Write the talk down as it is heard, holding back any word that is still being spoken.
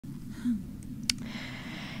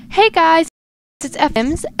Hey guys, it's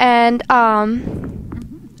flssims, and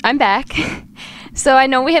I'm back. So I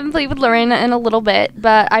know we haven't played with Lorena in a little bit,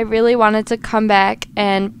 but I really wanted to come back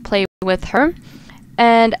and play with her.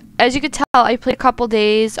 And as you could tell, I played a couple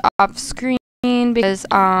days off screen because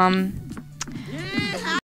I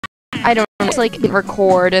don't know, it's like didn't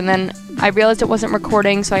record, and then I realized it wasn't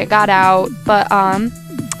recording, so I got out. But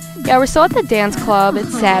yeah, we're still at the dance club.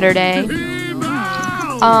 It's Saturday.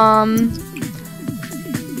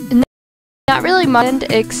 Not really much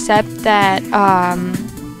except that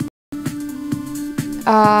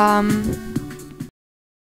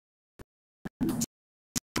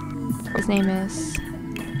his name is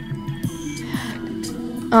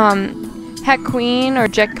Heck Queen or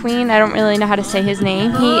Jet Queen. I don't really know how to say his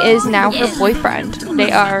name. He is now her boyfriend.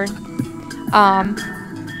 They are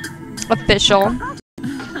official.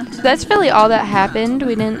 So that's really all that happened.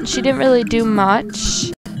 She didn't really do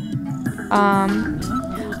much.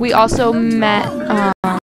 We also met,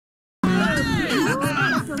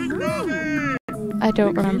 I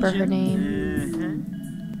don't remember her name.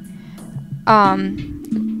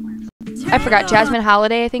 I forgot, Jasmine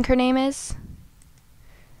Holiday, I think her name is.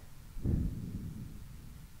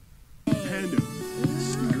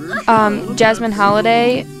 Jasmine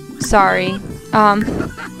Holiday, sorry.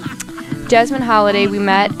 Jasmine Holiday we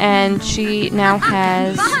met, and she now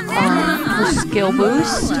has, her skill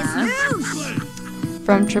boost.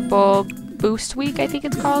 From Triple Boost Week, I think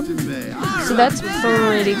it's called. So that's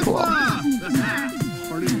pretty cool.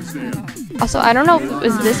 Also, I don't know if it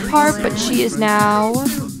was this part, but she is now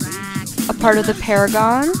a part of the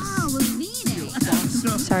Paragons.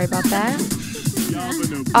 Sorry about that.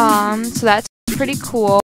 So that's pretty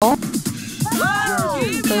cool. Those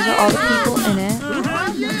are all the people in it.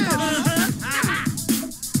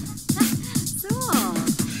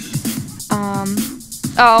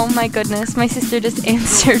 Oh my goodness, my sister just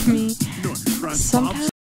answered me. Sometimes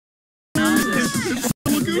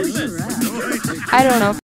I don't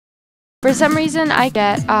know. For some reason I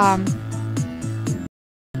get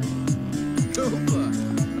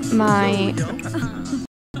my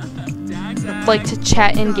like to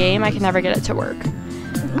chat in game, I can never get it to work.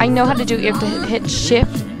 I know how to do it, you have to hit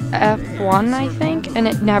shift F1 I think, and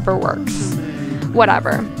it never works.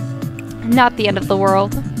 Whatever. Not the end of the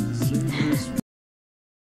world.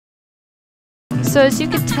 So as you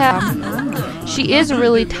can tell, she is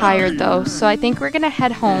really tired though, so I think we're gonna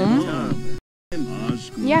head home.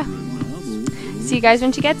 Yeah. See you guys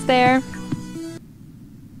when she gets there.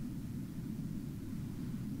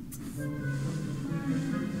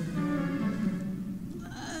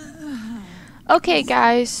 Okay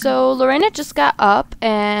guys, so Lorena just got up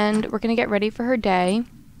and we're gonna get ready for her day.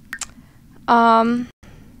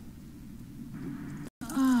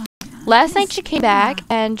 Last night she came back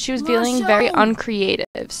and she was feeling very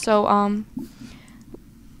uncreative, so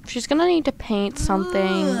she's gonna need to paint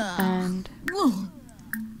something, and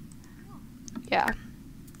yeah,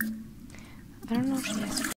 I don't know if she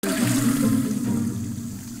has food.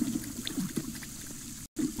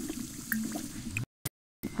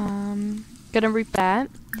 Gonna reap that,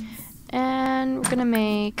 and we're gonna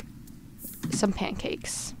make some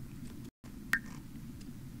pancakes.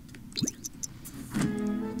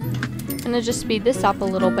 I'm gonna just speed this up a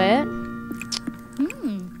little bit.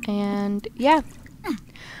 And yeah.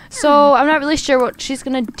 So I'm not really sure what she's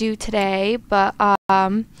gonna do today, but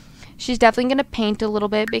she's definitely gonna paint a little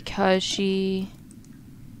bit because she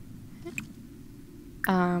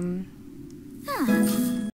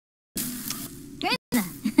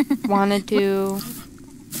wanted to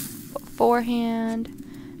beforehand.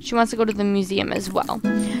 She wants to go to the museum as well.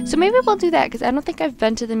 So maybe we'll do that because I don't think I've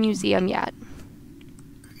been to the museum yet.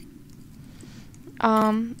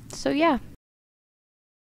 So yeah.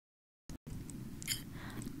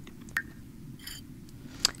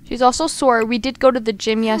 She's also sore. We did go to the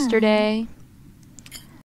gym yesterday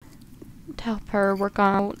to help her work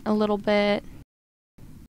out a little bit.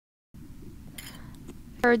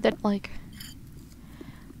 Heard that, like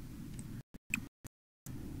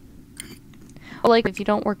if you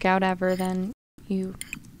don't work out ever, then you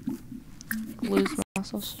lose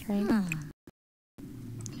muscle strength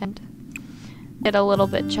and get a little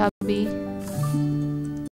bit chubby.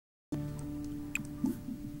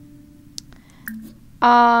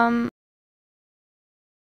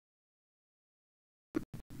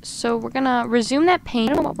 So we're gonna resume that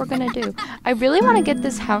paint. I don't know what we're gonna do. I really want to get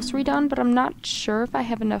this house redone, but I'm not sure if I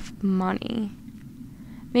have enough money.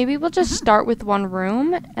 Maybe we'll just start with one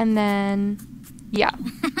room and then, yeah.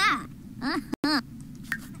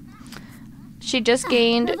 She just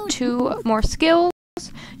gained 2 more skills.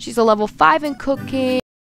 She's a level 5 in cooking.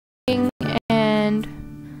 and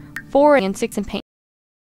 4 and 6 in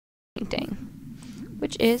painting,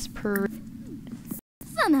 which is per.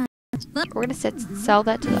 We're gonna sell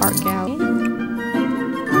that to the art gallery.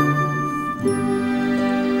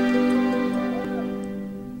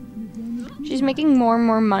 She's making more and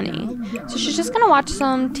more money, so she's just gonna watch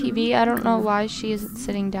some TV. I don't know why she isn't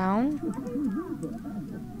sitting down.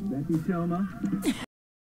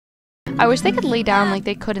 I wish they could lay down like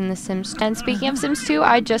they could in The Sims 2. And speaking of Sims 2,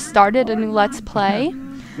 I just started a new Let's Play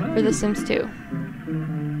for The Sims 2.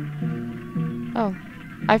 Oh,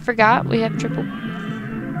 I forgot we have triple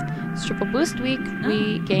boost week.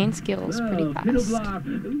 We gain skills pretty fast.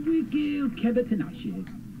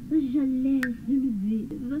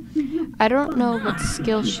 I don't know what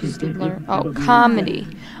skill she's learning. Oh, comedy.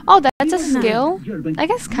 Oh, that's a skill? I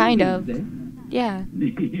guess kind of. Yeah.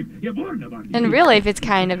 In real life, it's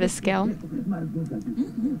kind of a skill.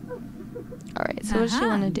 Alright, so what does she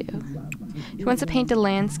want to do? She wants to paint a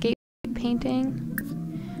landscape painting.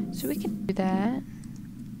 So we can do that.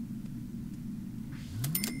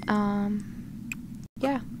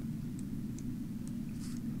 Yeah.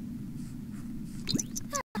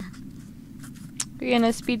 We're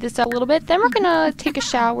gonna speed this up a little bit. Then we're gonna take a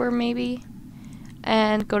shower, maybe,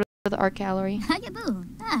 and go to the art gallery.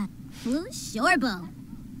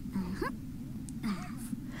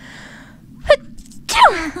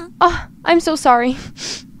 Oh, I'm so sorry.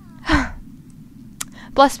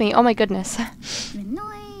 Bless me. Oh my goodness.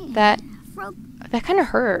 That kind of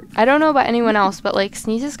hurt. I don't know about anyone else, but like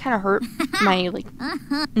sneezes kind of hurt my like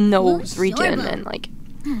nose region and like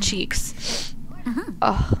cheeks.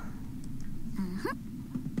 Oh.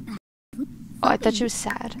 Oh, I thought she was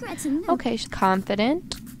sad. Okay, she's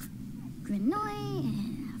confident.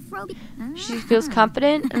 She feels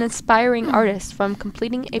confident, an inspiring artist from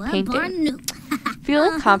completing a painting.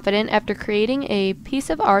 Feeling confident after creating a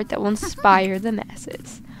piece of art that will inspire the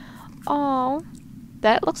masses. Oh,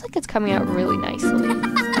 that looks like it's coming out really nicely.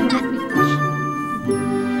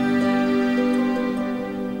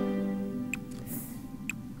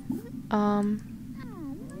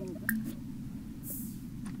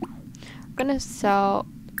 We're gonna sell.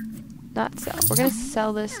 Not sell. We're gonna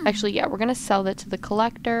sell this. Actually, yeah, we're gonna sell that to the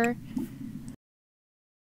collector.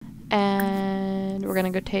 And we're gonna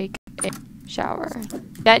go take a shower.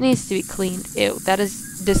 That needs to be cleaned. Ew, that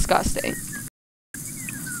is disgusting.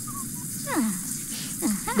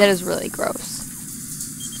 That is really gross.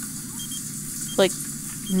 Like,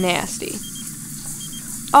 nasty.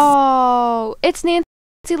 Oh, it's Nancy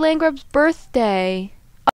Landgrab's birthday.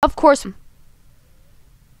 Of course.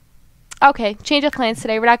 Okay, change of plans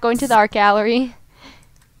today. We're not going to the art gallery.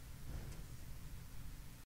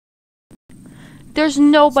 There's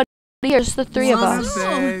nobody here. It's the three of us.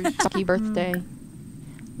 Happy birthday. And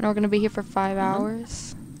we're going to be here for 5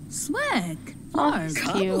 hours. Swag. Oh, that's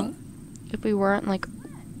cute. If we weren't, like,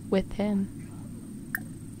 with him.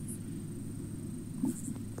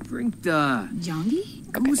 Drink the... Jongi?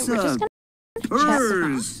 Okay, we're just going to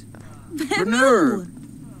Purrs. No.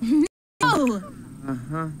 No.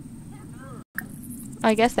 Uh-huh.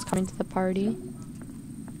 I guess that's coming to the party.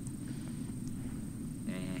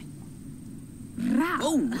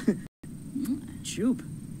 Oh! Choop.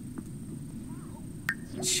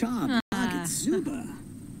 Chop. Zuba.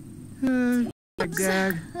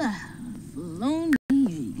 Gag.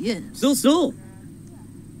 Lonely, yes. Still.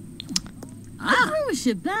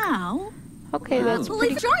 Bow. Okay, that's Wow.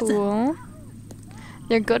 pretty cool.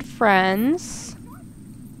 They're good friends.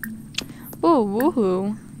 Ooh,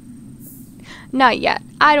 woohoo. Not yet.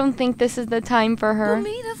 I don't think this is the time for her.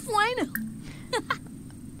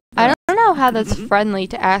 I don't know how that's friendly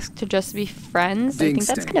to ask to just be friends. I think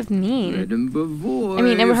that's kind of mean. I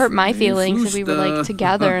mean, it would hurt my feelings if we were like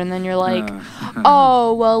together and then you're like,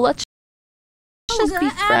 oh, well, let's just be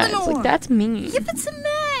friends. Like, that's mean. Give it to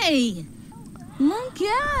me.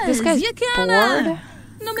 This guy's bored.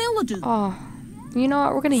 Oh, you know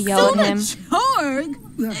what? We're gonna yell at him.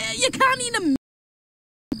 You can't eat a...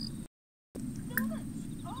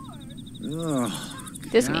 Oh,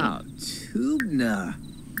 This me. Tubna.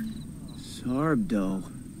 Sarbdo.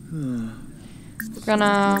 We're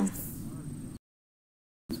gonna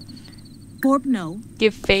No.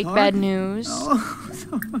 give fake bad news.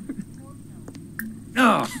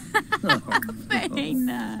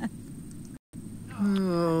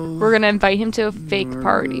 We're gonna invite him to a fake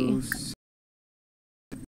party.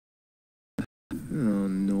 Oh,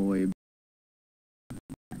 no.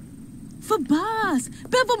 For boss.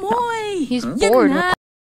 Bevamoy. He's bored.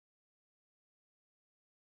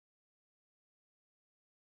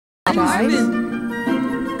 Guys. The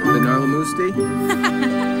Narlamusti?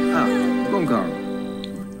 Oh, Bongaro.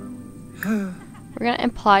 We're gonna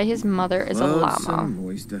imply his mother is a Love llama. some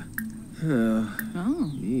oyster. Oh.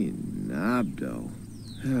 Nabdo.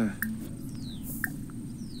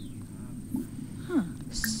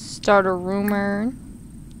 Start a rumor.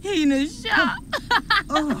 Hinasha.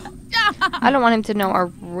 Oh, I don't want him to know our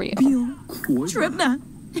real. Tripna.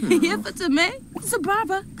 Yefatame.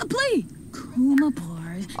 Sababa. Play. Kuma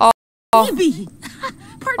bars. Oh. Ibi.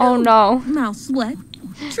 Oh no. Mouse sweat.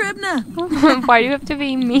 Tripna. Why do you have to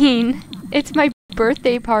be mean? It's my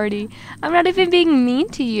birthday party. I'm not even being mean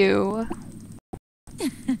to you.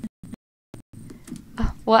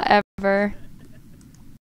 Whatever.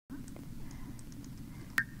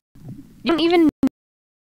 You don't even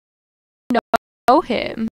know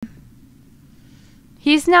him.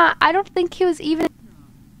 He's not. I don't think he was even.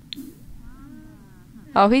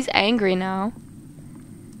 Oh, he's angry now.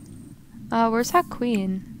 Where's that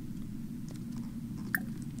queen?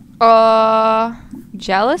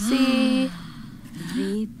 Jealousy.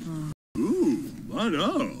 Ooh, what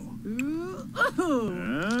oh?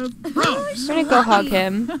 We're gonna go hug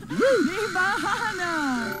him.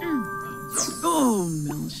 oh,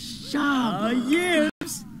 Melshaba.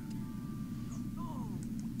 Yes.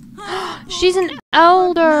 She's an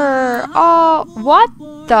elder. Oh, what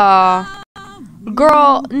the?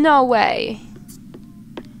 Girl, no way.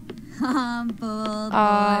 I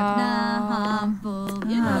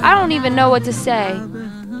don't even know what to say.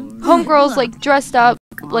 Homegirl's like dressed up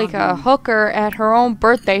like a hooker at her own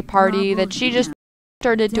birthday party that she just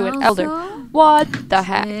turned into an elder. What the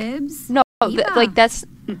heck? No, like that's.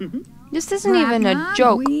 This isn't even a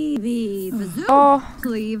joke. Oh.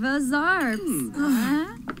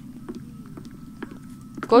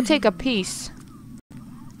 Go take a piece.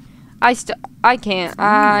 I can't.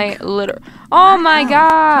 Oh my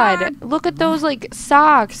god. Look at those like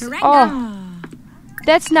socks. Oh.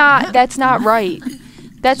 That's not right.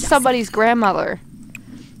 That's somebody's grandmother.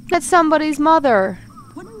 That's somebody's mother.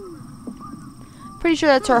 Pretty sure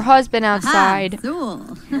that's her husband outside.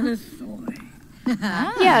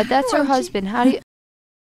 Yeah, that's her husband. How do you...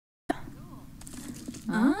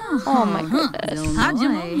 Oh my goodness.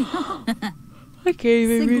 I can't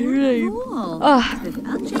even read her name.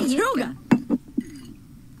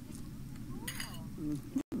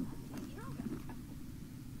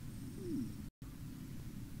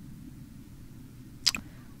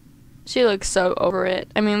 She looks so over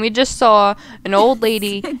it. I mean, we just saw an old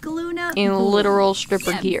lady in literal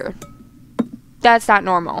stripper gear. That's not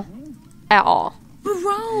normal. At all.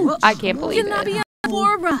 I can't believe it.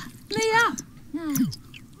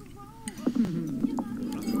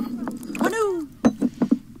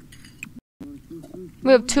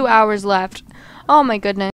 We have 2 hours left. Oh my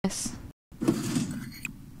goodness.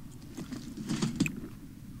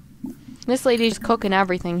 This lady's cooking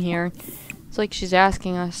everything here. It's like she's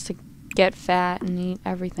asking us to get fat and eat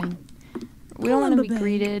everything. We don't want to be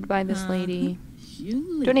greeted by this lady.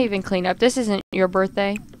 Don't even clean up. This isn't your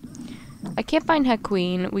birthday. I can't find Head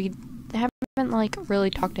Queen. We haven't like really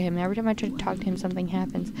talked to him. Every time I try to talk to him, something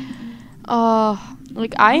happens.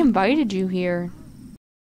 Like I invited you here.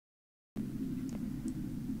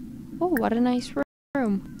 Oh, what a nice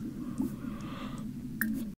room.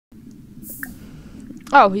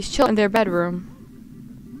 Oh, he's chilling in their bedroom.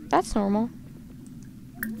 That's normal.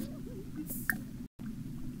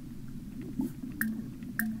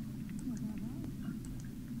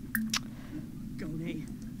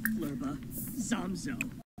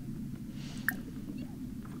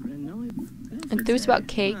 Enthused about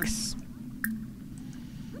cakes.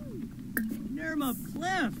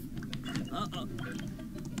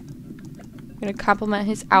 Gonna compliment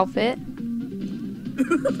his outfit.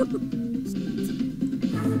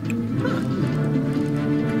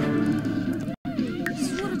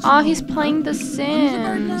 Oh, he's playing The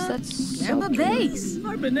Sims. That's so cute.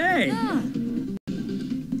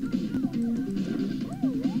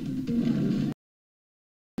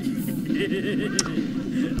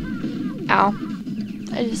 Ow.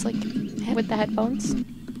 I just like hit with the headphones.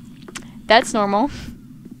 That's normal.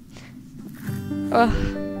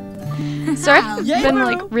 Ugh. Sorry, I've been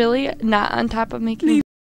like really not on top of making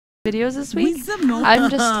videos this week. I'm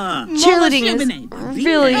just cheerleading is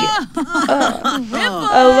really I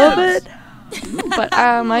love it, but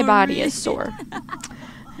my body is sore,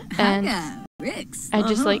 and I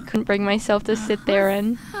just like couldn't bring myself to sit there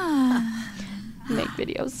and make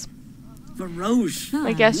videos.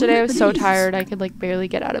 Like yesterday, I was so tired I could like barely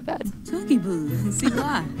get out of bed.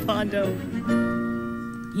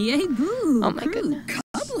 Oh my goodness.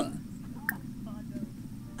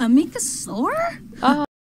 Amika sore? Oh.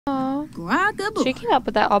 She came up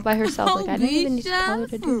with that all by herself. Like I didn't even need to tell her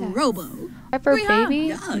to do that. Right for a baby?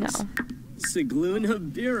 No.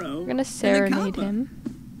 Sigluna Biro. We're gonna serenade him.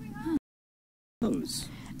 Pose.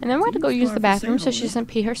 And then we're gonna go use the bathroom so she doesn't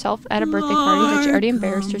pee herself at a birthday party that she already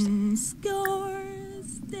embarrassed herself.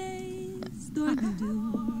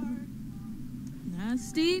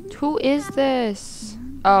 Who is this?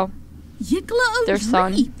 Oh, their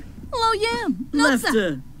son.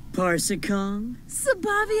 Lefta Parsicong.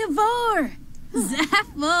 Sabavia Vor.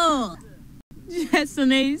 Zaffle.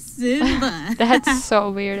 Jessone Simba. That's so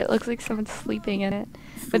weird. It looks like someone's sleeping in it.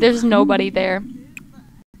 But there's nobody there.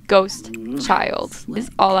 Ghost child is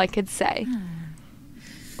all I could say.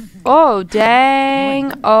 Oh,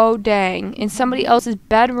 dang. Oh, dang. In somebody else's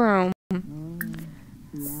bedroom.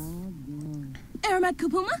 Aramat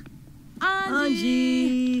Kupuma.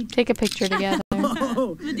 Anji. Take a picture together.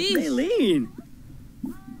 Oh, Maylene.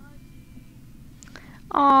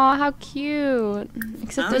 Aw, how cute.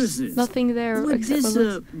 Except there's nothing there except for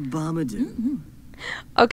this.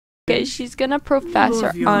 Okay, she's gonna profess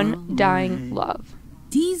her undying love.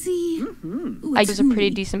 I was a pretty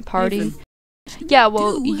decent party. Yeah,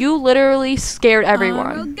 well, you literally scared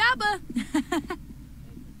everyone.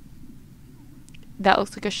 That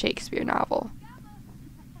looks like a Shakespeare novel.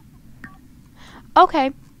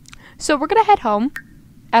 Okay, so we're gonna head home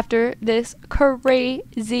after this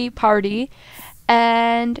crazy party.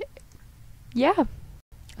 And yeah,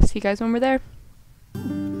 I'll see you guys when we're there.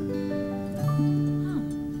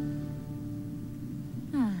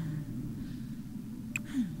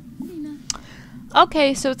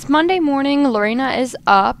 Okay, so it's Monday morning. Lorena is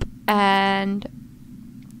up, and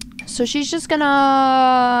so she's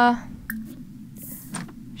gonna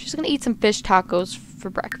eat some fish tacos for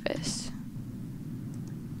breakfast.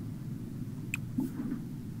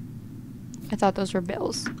 I thought those were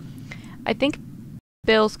bills. I think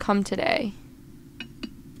bills come today.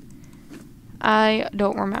 I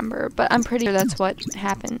don't remember, but I'm pretty sure that's what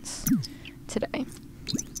happens today.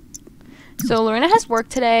 So Lorena has work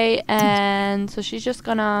today, and so she's just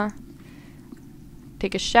gonna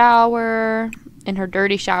take a shower in her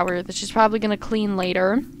dirty shower that she's probably gonna clean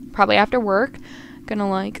later, probably after work. Gonna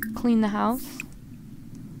like clean the house.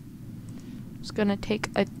 Just gonna take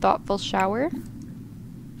a thoughtful shower.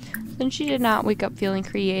 Then she did not wake up feeling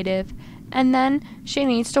creative, and then she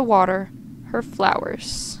needs to water her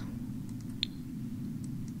flowers.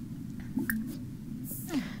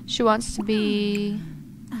 She wants to be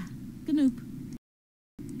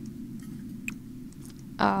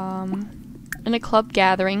in a club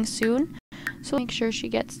gathering soon, so make sure she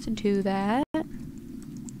gets to do that.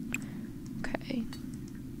 Okay.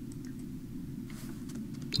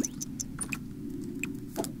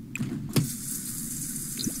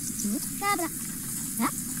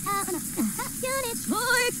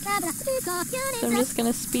 So I'm just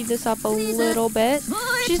gonna speed this up a little bit.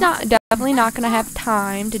 She's definitely not gonna have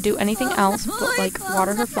time to do anything else but like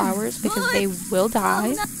water her flowers because they will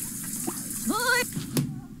die.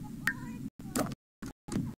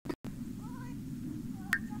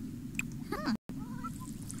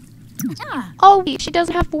 Oh, she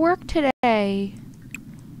doesn't have work today.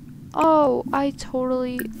 Oh, I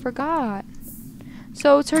totally forgot.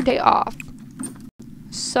 So it's her day off.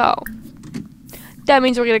 So that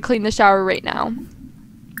means we're gonna clean the shower right now.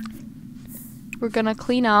 We're gonna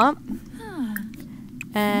clean up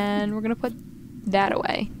and we're gonna put that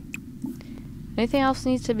away. Anything else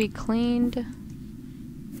needs to be cleaned?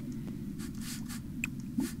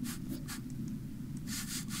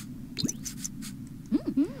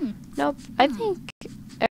 Nope, I think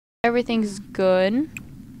everything's good.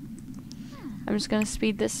 I'm just gonna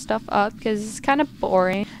speed this stuff up because it's kind of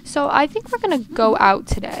boring. So I think we're gonna go out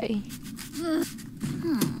today.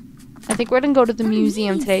 I think we're gonna go to the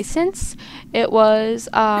museum today since it was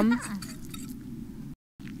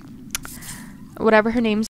whatever her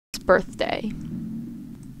name's birthday.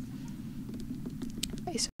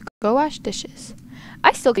 Okay, so go wash dishes.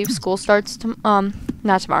 I still believe school starts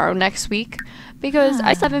not tomorrow, next week, because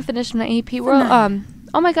I still haven't finished my AP World.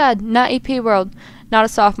 Oh my God, not AP World, not a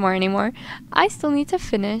sophomore anymore. I still need to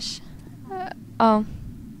finish. Oh,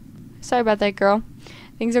 sorry about that, girl.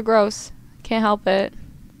 Things are gross. Can't help it.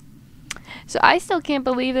 So I still can't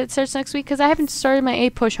believe it starts next week because I haven't started my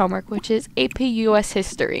A-Push homework, which is AP US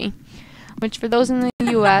History. Which for those in the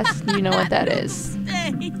US, you know what that is.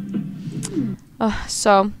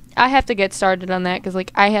 So I have to get started on that because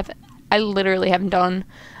like I literally haven't done.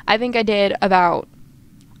 I think I did about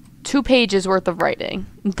 2 pages worth of writing.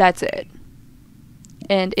 That's it.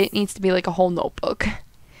 And it needs to be like a whole notebook.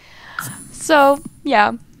 So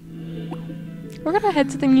yeah, we're gonna head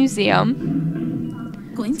to the museum.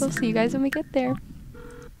 So I'll see you guys when we get there.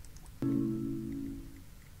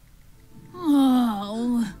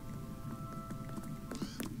 Oh.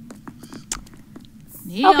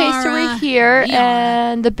 Okay, so we're here,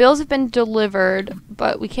 and the bills have been delivered,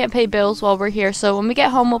 but we can't pay bills while we're here, so when we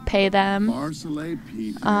get home, we'll pay them.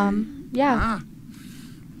 Yeah.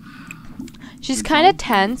 She's kind of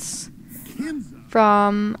tense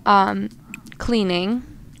from, cleaning,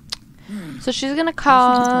 so she's gonna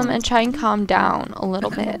come and try and calm down a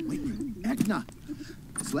little bit.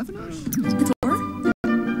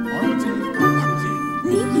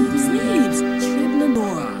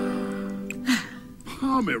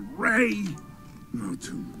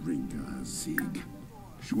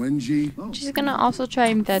 She's gonna also try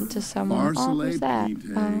and vent to someone. Oh, who's that?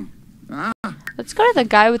 Let's go to the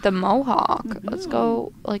guy with the mohawk. Let's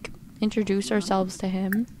go, like, introduce ourselves to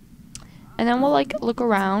him. And then we'll, like, look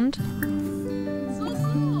around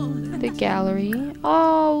the gallery.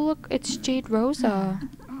 Oh, look, it's Jade Rosa.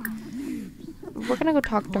 We're gonna go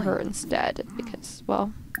talk to her instead because,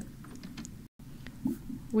 well,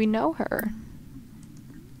 we know her.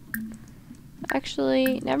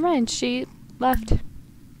 Actually, never mind, she left.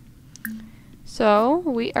 So,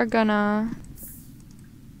 we are gonna...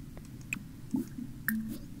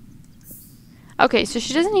 Okay, so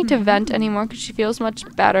she doesn't need to vent anymore because she feels much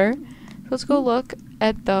better. So let's go look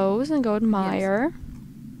at those and go admire.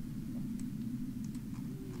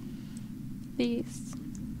 These.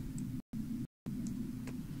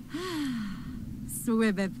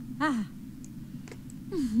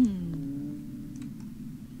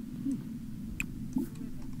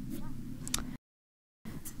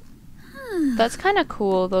 That's kind of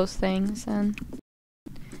cool, those things. And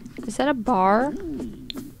is that a bar?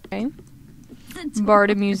 Okay. Bar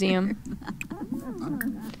to museum.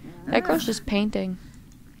 That girl's just painting.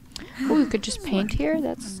 Oh, we could just paint here?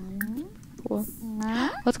 That's cool.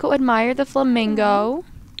 Let's go admire the flamingo.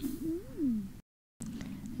 And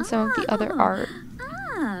some of the other art.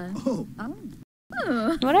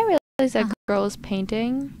 When I realized that girl is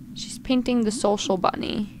painting, she's painting the social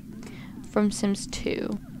bunny from Sims 2.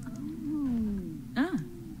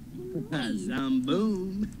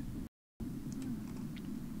 Zamboom.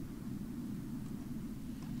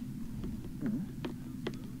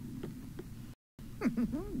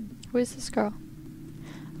 Where's this girl?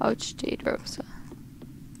 Oh, it's Jade Rosa.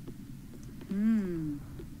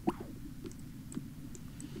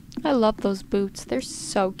 I love those boots. They're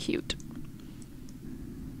so cute.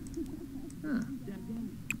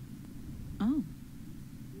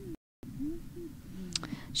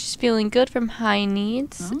 She's feeling good from high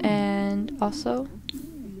needs, and also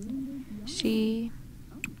she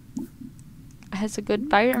has a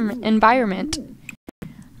good environment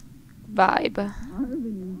vibe.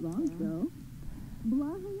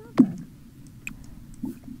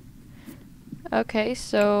 Okay,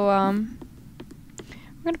 so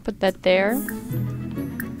we're gonna put that there,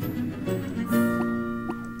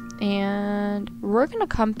 and we're gonna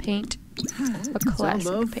come paint a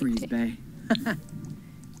classic painting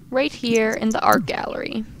right here in the art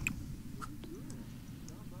gallery.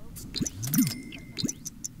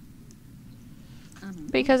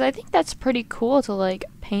 Because I think that's pretty cool to, like,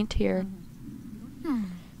 paint here.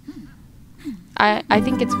 I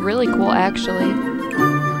think it's really cool, actually.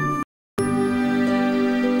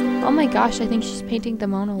 Oh my gosh, I think she's painting the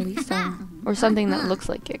Mona Lisa. Or something that looks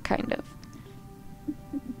like it, kind of.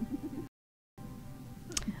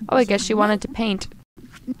 Oh, I guess she wanted to paint.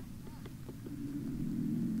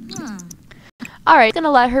 Alright, gonna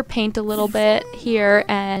let her paint a little bit here,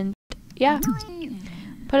 and yeah.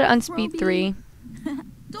 Put it on speed 3.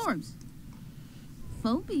 Dorms.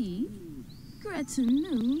 Phoebe.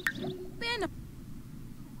 Gretinu. Band.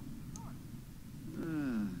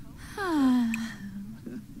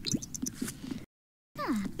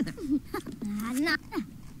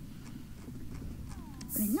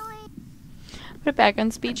 Put it back on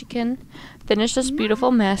speed. You can finish this beautiful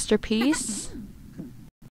masterpiece.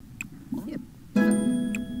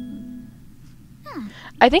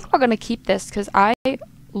 I think we're gonna keep this because I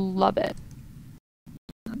love it.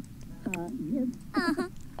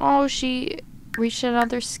 Oh, she reached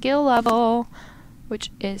another skill level,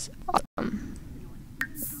 which is awesome.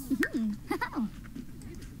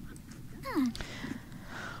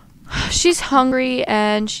 She's hungry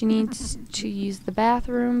and she needs to use the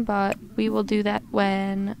bathroom, but we will do that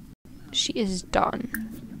when she is done.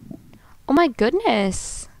 Oh my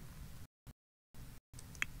goodness.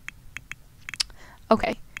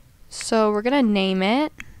 Okay, so we're gonna name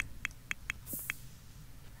it.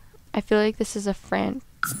 I feel like this is a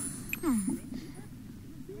Francesco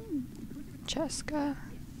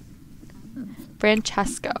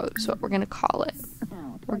is what we're gonna call it.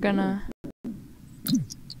 We're gonna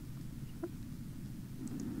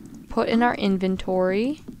put in our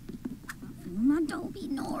inventory. don't be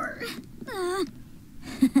nor.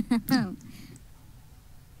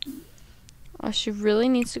 Oh, she really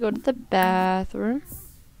needs to go to the bathroom.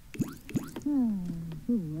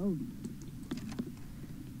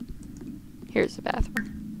 Here's the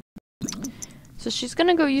bathroom. So she's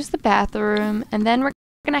gonna go use the bathroom, and then we're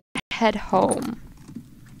gonna head home.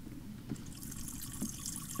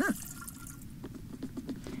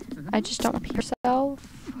 I just don't want to pee herself.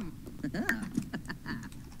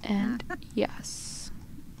 And yes.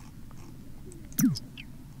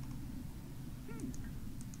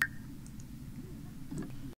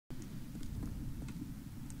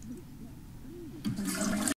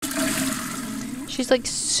 She's like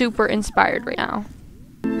super inspired right now.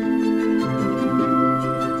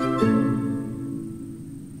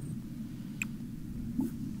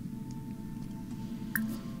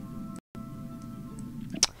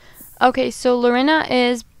 Okay, so Lorena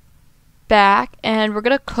is back and we're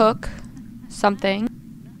gonna cook something.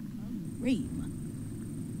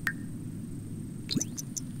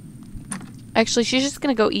 Actually, she's just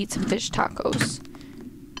gonna go eat some fish tacos.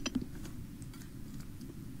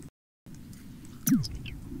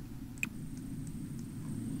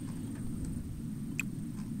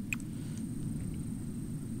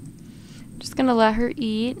 Just gonna let her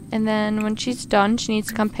eat, and then when she's done, she needs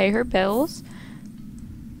to come pay her bills.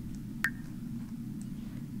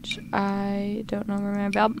 I don't know where my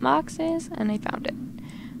bell box is, and I found it.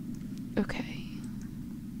 Okay.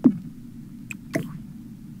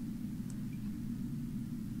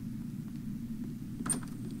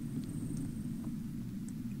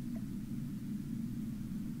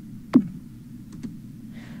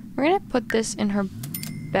 We're gonna put this in her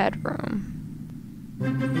bedroom.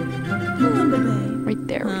 Right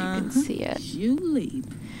there where you can see it.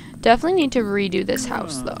 Definitely need to redo this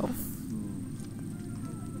house though.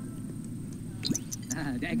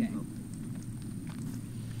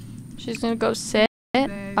 She's gonna go sit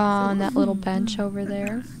on that little bench over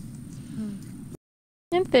there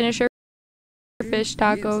and finish her fish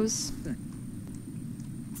tacos.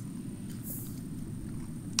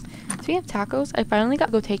 Speaking of tacos, I finally got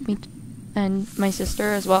to go take me and my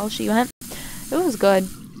sister as well. She went. It was good.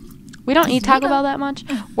 We don't eat Taco Bell that much.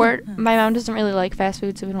 My mom doesn't really like fast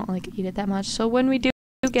food, so we don't like eat it that much. So when we do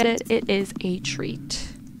get it, it is a treat.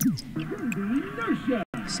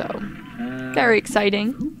 So, very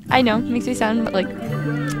exciting. I know, makes me sound like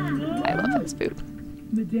I love fast food.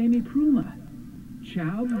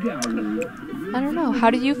 I don't know. How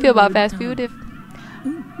do you feel about fast food?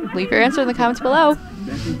 Leave your answer in the comments below.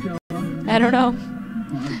 I don't know.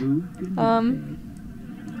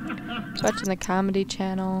 Watching the comedy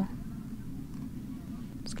channel.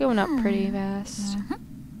 It's going up pretty fast.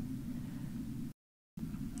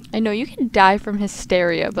 I know you can die from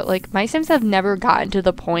hysteria, but like my Sims have never gotten to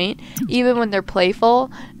the point, even when they're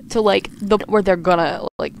playful, to like where they're gonna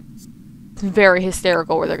like very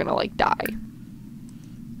hysterical, where they're gonna like die.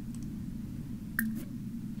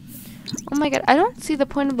 Oh my god, I don't see the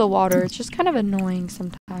point of the water. It's just kind of annoying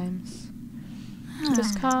sometimes.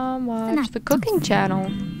 Just come watch the cooking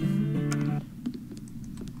channel.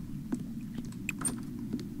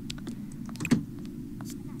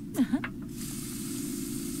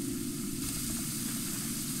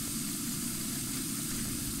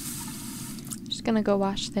 Just gonna go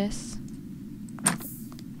wash this.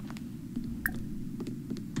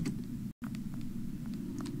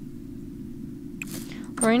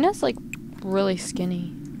 Lorena's like really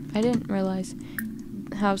skinny. I didn't realize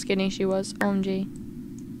how skinny she was. OMG.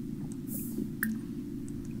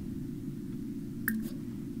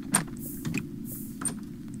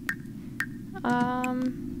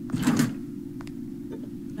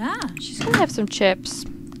 She's gonna have some chips.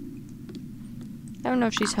 I don't know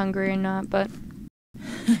if she's hungry or not, but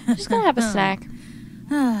she's gonna have a snack.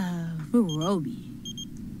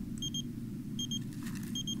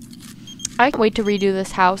 I can't wait to redo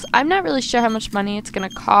this house. I'm not really sure how much money it's gonna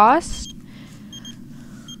cost.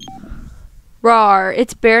 Rawr,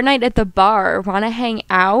 it's bear night at the bar. Wanna hang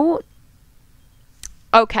out?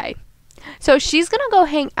 Okay. So she's gonna go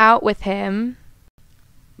hang out with him,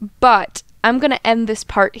 but I'm gonna end this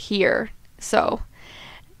part here. So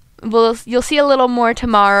you'll see a little more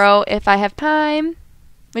tomorrow if I have time,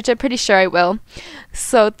 which I'm pretty sure I will.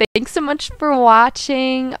 So thanks so much for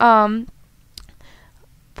watching.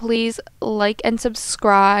 Please like and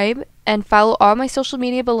subscribe and follow all my social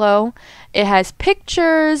media below. It has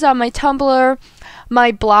pictures on my Tumblr.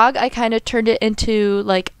 My blog, I kind of turned it into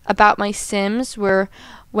like about my Sims, where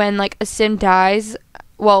when like a Sim dies,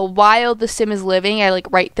 well, while the Sim is living, I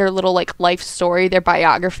like write their little like life story, their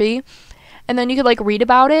biography, and then you could like read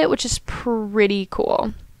about it, which is pretty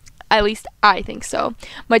cool. At least I think so.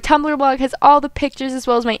 My Tumblr blog has all the pictures as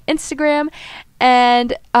well as my Instagram,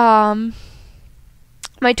 and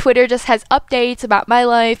my Twitter just has updates about my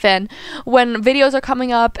life and when videos are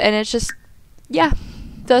coming up, and it's just, yeah,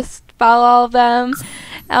 just follow all of them.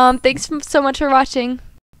 Thanks so much for watching.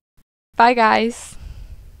 Bye, guys.